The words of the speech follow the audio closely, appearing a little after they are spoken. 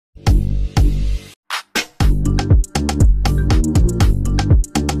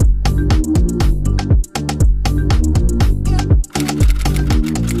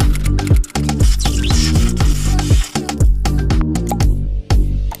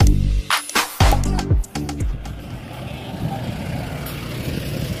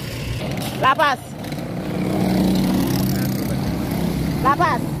La Paz. La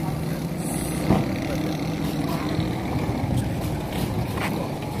Paz.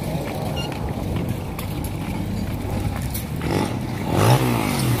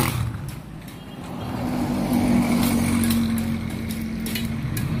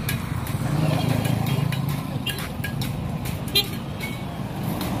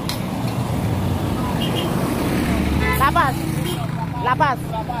 La Paz. La Paz.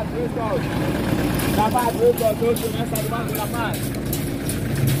 La Paz, La Paz.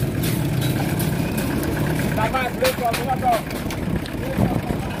 La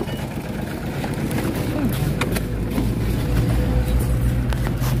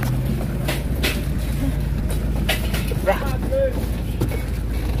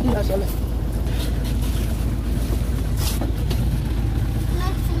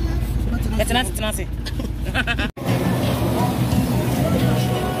Paz, Tenance.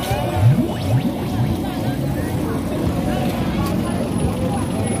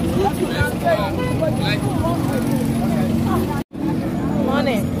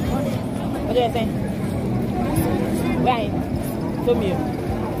 Morning. What do you think? Right. Show me.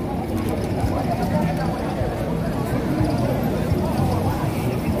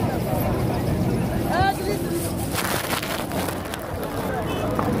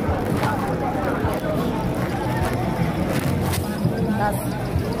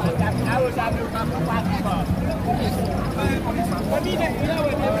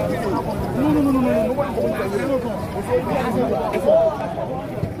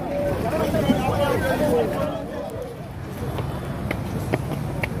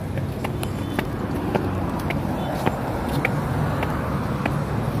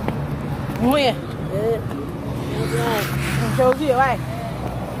 Oh yeah. Show you right.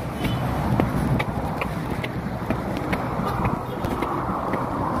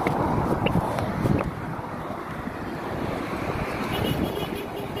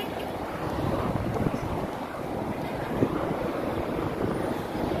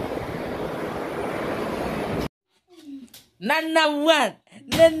 Number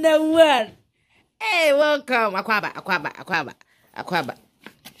one. Hey, welcome. Aquaba.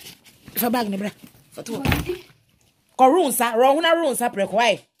 If I bag nebra. For two. Korun sa, wrong na room sa prek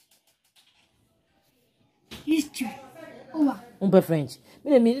why? History. Umpe French.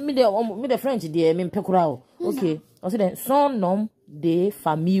 Me the French there, me pekura. Okay. Also then son nom de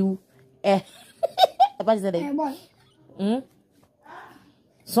famille eh. What is that?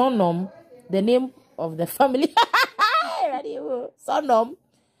 Son nom, the name of the family. Ready? Son nom.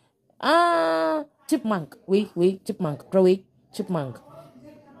 Chipmunk. Wait, chipmunk. Wait, chipmunk.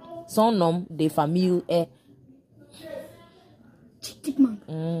 Son nom de famille est Chipmunk.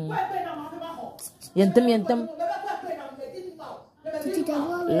 Yentem.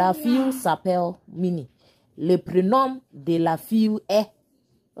 La fille s'appelle Mini. Le prénom de la fille est.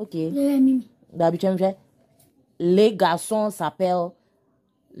 Ok. D'habitude, le garçon s'appelle.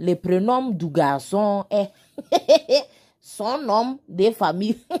 Le prénom du garçon est. Son nom de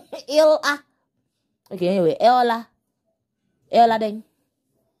famille. Il a. Ok, anyway. Elle a ding.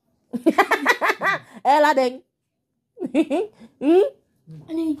 Ella ding.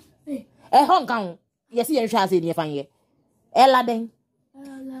 Hong Kong. Yes, you shall see the Ella ding.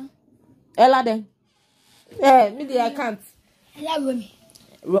 Maybe I can't.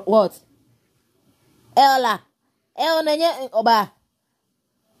 What? Ella Oba.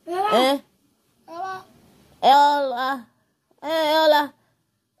 Ella.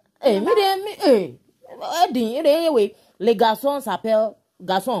 Anyway, les garçons s'appellent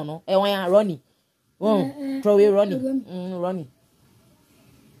garçon, non? Et on a Ronnie. Trouvé Ronnie. Ronnie.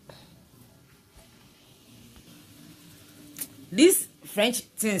 This French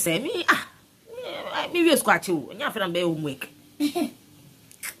thing say me maybe squat you. You have to be homework.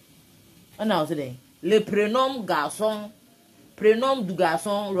 And now today, le prénom du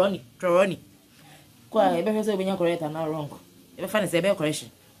garçon Ronnie. Ronnie. Quoi? You better say when you're correct and not wrong. You better find a better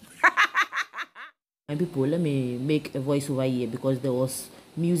correction. And people, let me make a voice over here because there was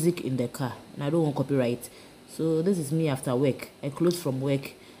music in the car and I don't want copyright. So this is me after work. I closed from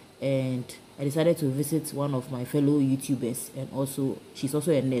work and I decided to visit one of my fellow YouTubers, and also she's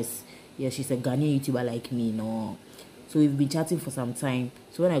also a nurse. Yeah, she's a Ghanaian YouTuber like me, no. So we've been chatting for some time.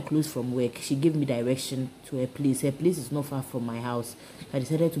 So when I closed from work, she gave me direction to her place. Her place is not far from my house. I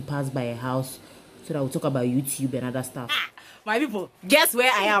decided to pass by her house so that we'll talk about YouTube and other stuff. My people, guess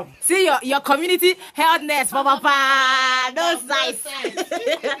where I am? See your community health nurse, Papa. Those nice.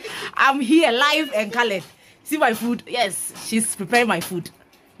 I'm here live and colored. See my food? Yes, she's preparing my food.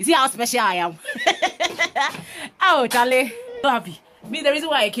 You see how special I am? Oh, Charlie, so happy. Me, the reason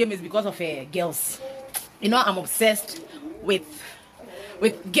why I came is because of girls. You know, I'm obsessed with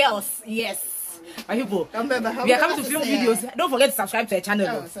girls. Yes. My people, we are coming to film videos. Don't forget to subscribe to her channel.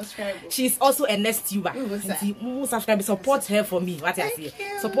 Oh, subscribe. She's also a nest tuber. Subscribe, support her for me. What I say,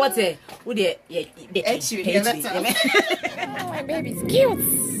 support her. With the oh, my baby's cute.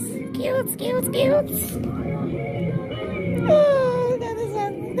 Oh, that is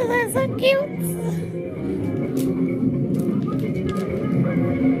so cute.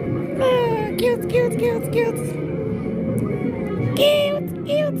 Oh, cute.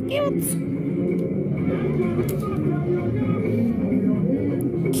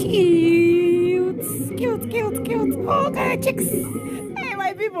 Cute. Oh, God, chicks. Hey,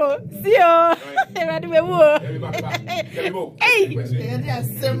 my people. See you. Hey.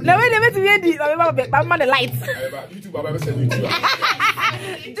 Now, wait a minute. I'm on the lights. Look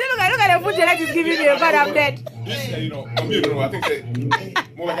at the food the light is giving me, but I'm dead. I think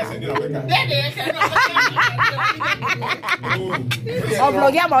I'm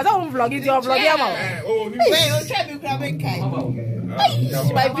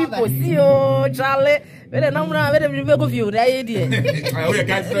my people, see you, Charlie. Wait a number, go view the idea.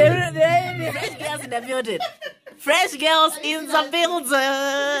 Fresh girls in the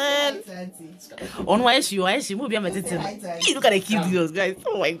building. On why she will be a medicine. Look at the cute girls, guys.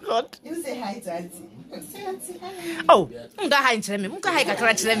 Oh my God. You say hi to Auntie. Oh, Munga hi chemi. Munga hi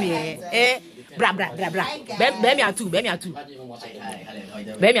kakra chemi. Bra. Be me atu.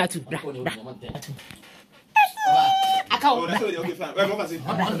 Bra.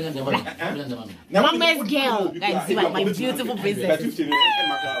 Mama's girl, guys, see my beautiful princess.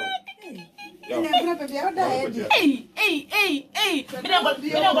 Hey.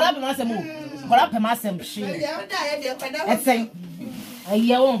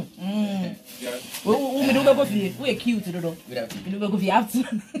 We're cute,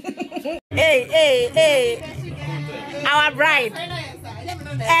 Hey. Our bride.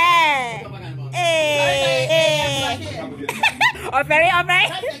 Hey. Or very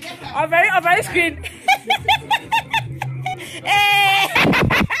screen. Hey.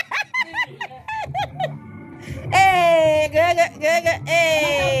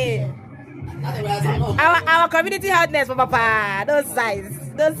 Our community hardness, Papa. Those size.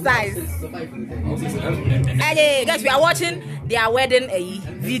 Okay, guys, we are watching their wedding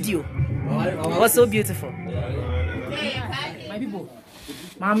video. It was so beautiful. My people,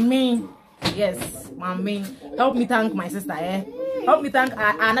 mommy, help me thank my sister. Help me thank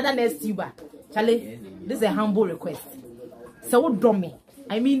another nest tuber. Charlie, this is a humble request. So don't me.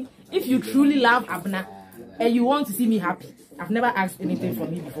 I mean, if you truly love Abna and you want to see me happy, I've never asked anything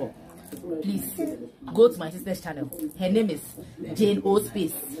from you before. Please go to my sister's channel. Her name is Jane O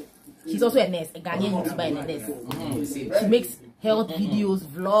Space. She's also a nurse, a Ghanaian YouTuber and a nurse. She makes health videos,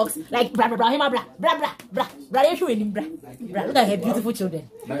 vlogs, like bra. Look at her beautiful children.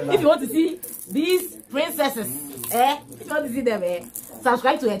 If you want to see these princesses, if you want to see them,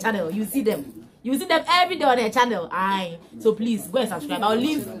 subscribe to her channel. You see them every day on her channel. So please go and subscribe. I'll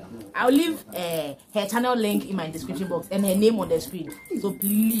leave her channel link in my description box and her name on the screen. So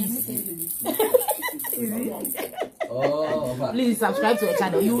please, please subscribe to her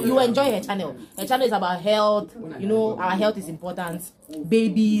channel. You enjoy her channel. Her channel is about health. You know, our health is important.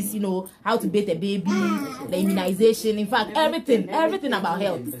 Babies, you know, how to bathe a baby, the immunization. In fact, everything about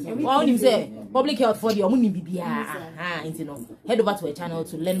health. What you say? Public health for the you know, head over to her channel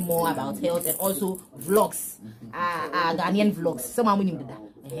to learn more about health and also vlogs, Ghanaian vlogs. Someone did that.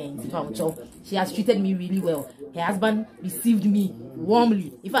 She has treated me really well. Her husband received me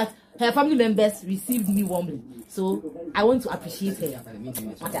warmly. In fact, her family members received me warmly. So I want to appreciate her.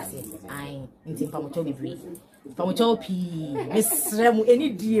 What I say, I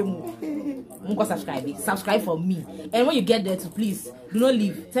subscribe for me. And when you get there, please do not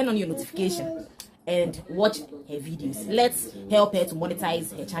leave. Turn on your notification and watch her videos. Let's help her to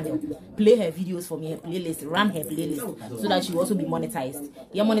monetize her channel. Play her videos for me, her playlist, run her playlist so that she will also be monetized.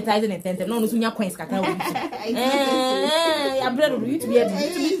 You're monetizing and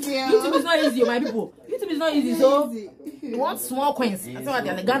YouTube is not easy, my people. YouTube is not easy, so you want small coins. That's what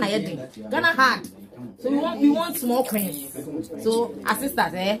they're Ghana hard. So we want small coins. So as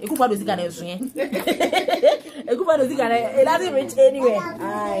sisters, it doesn't reach anywhere.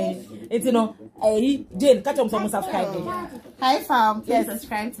 It's you know, Jane, catch up some subscribe. Hi fam, please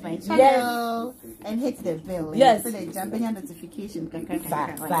subscribe to my channel and hit the bell. Yes. So that jump in your notification.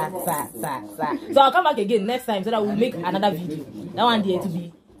 So I'll come back again next time so that we'll make another video. That one day to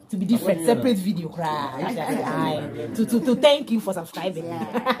be to be different, separate video cry. To thank you for subscribing.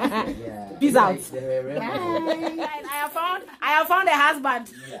 Peace out. I have found a husband.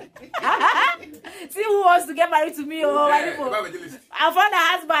 See who wants to get married to me. Oh, my people. I found a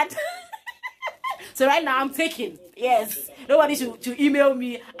husband. So right now I'm taking. Yes. Nobody should email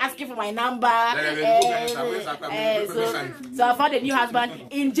me asking for my number. So I found a new husband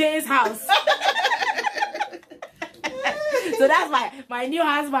in Jane's house. So that's my new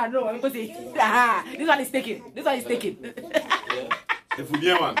husband. No, I'm going to say, this one is taken. This one is taken. The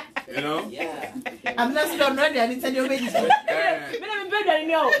Fubian one, you know? Yeah. I'm not still ready. I need to tell you already. My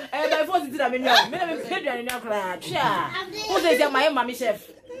phone is in my mommy chef.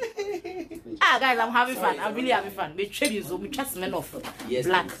 Guys, I'm having fun. I'm really having fun. We tribute, so we trust men of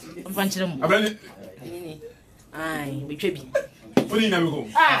black. I'm punching them. Aye, we tribute. What do you know?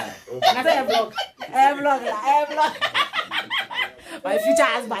 I say a vlog. My future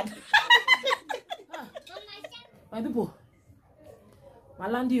husband. My people.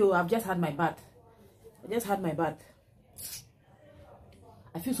 Malandio, I've just had my bath.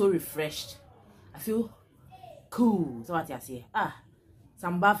 I feel so refreshed. I feel cool. So what you say?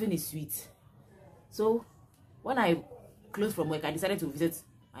 Some bathing is sweet. So when I closed from work, I decided to visit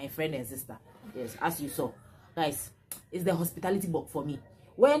my friend and sister. Yes, as you saw. Guys, it's the hospitality book for me.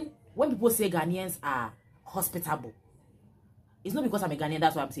 When people say Ghanaians are hospitable, it's not because I'm a Ghanaian,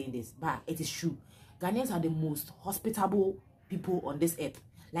 that's why I'm saying this, but it is true. Ghanaians are the most hospitable people on this earth.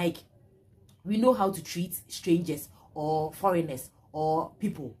 Like, we know how to treat strangers or foreigners or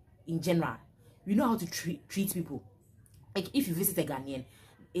people in general. We know how to treat people. Like, if you visit a Ghanaian,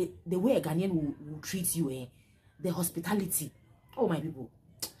 the way a Ghanaian will treat you, the hospitality. Oh, my people.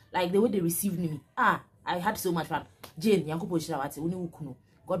 Like, the way they received me. I had so much fun. Jane, God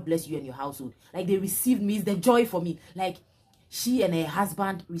bless you and your household. Like, they received me. It's the joy for me. Like, she and her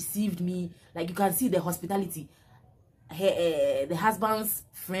husband received me. Like, you can see the hospitality. The husband's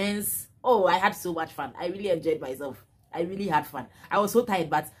friends. Oh, I had so much fun. I really enjoyed myself. I really had fun. I was so tired,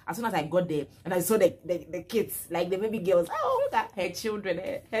 but as soon as I got there and I saw the kids, like the baby girls, oh, look at her children,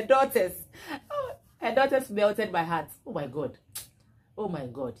 her daughters. Oh, her daughters melted my heart. Oh my God. Oh my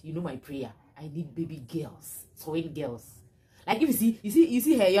God. You know my prayer. I need baby girls, twin girls. Like, if you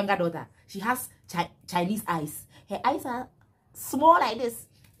see her younger daughter, she has Chinese eyes. Her eyes are small like this.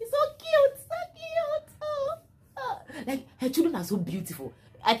 It's so cute, so cute. Like, her children are so beautiful.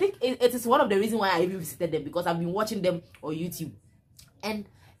 I think it is one of the reasons why I even visited them, because I've been watching them on YouTube. And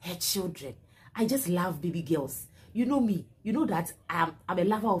her children, I just love baby girls. You know me. You know that I'm a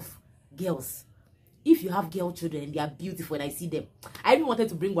lover of girls. If you have girl children and they are beautiful and I see them, I even wanted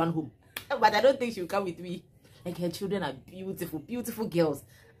to bring one home, but I don't think she'll come with me. Like, her children are beautiful, beautiful girls.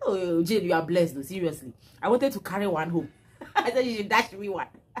 Oh, Jane, you are blessed though, seriously. I wanted to carry one home. I said you should dash me one.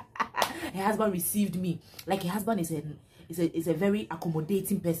 Her husband received me. Like, her husband is a very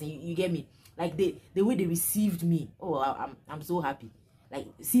accommodating person. You get me? Like, the way they received me. Oh, I'm so happy. Like,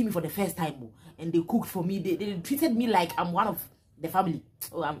 see me for the first time, and they cooked for me. They treated me like I'm one of the family.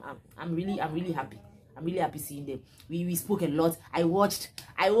 Oh, I'm really happy. I'm really happy seeing them. We spoke a lot. I watched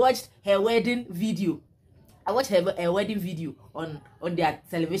her wedding video. I watched her wedding video on their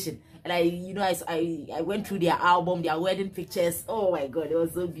television, and I went through their album, their wedding pictures. Oh my God, it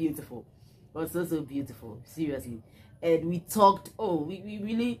was so beautiful. It was so beautiful, seriously. And we talked. Oh, we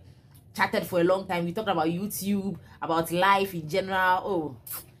really chatted for a long time. We talked about YouTube, about life in general. Oh,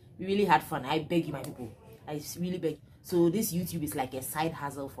 we really had fun. I beg you, my people. I really beg. So this YouTube is like a side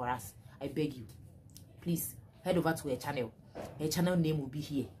hustle for us. I beg you, please head over to her channel. Her channel name will be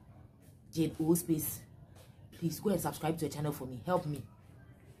here, Jane O Space. Please go and subscribe to her channel for me. Help me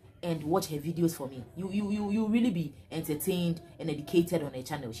and watch her videos for me. You really be entertained and educated on her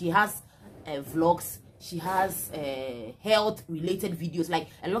channel. She has vlogs. She has health related videos, like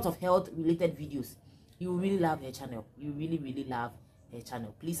a lot of health related videos. You really love her channel. You really love her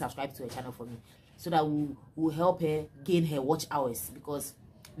channel. Please subscribe to her channel for me, so that we'll help her gain her watch hours, because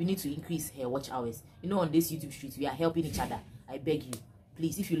we need to increase her watch hours. You know, on this YouTube street, we are helping each other. I beg you,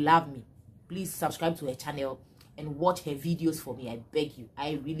 please, if you love me, please subscribe to her channel and watch her videos for me. I beg you.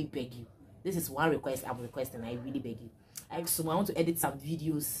 I really beg you. This is one request I'm requesting. I really beg you. I want to edit some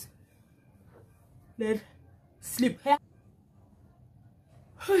videos. Then sleep. Let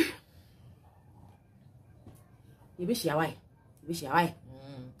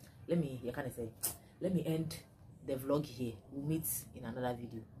me end the vlog here. We'll meet in another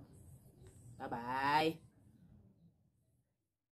video. Bye bye.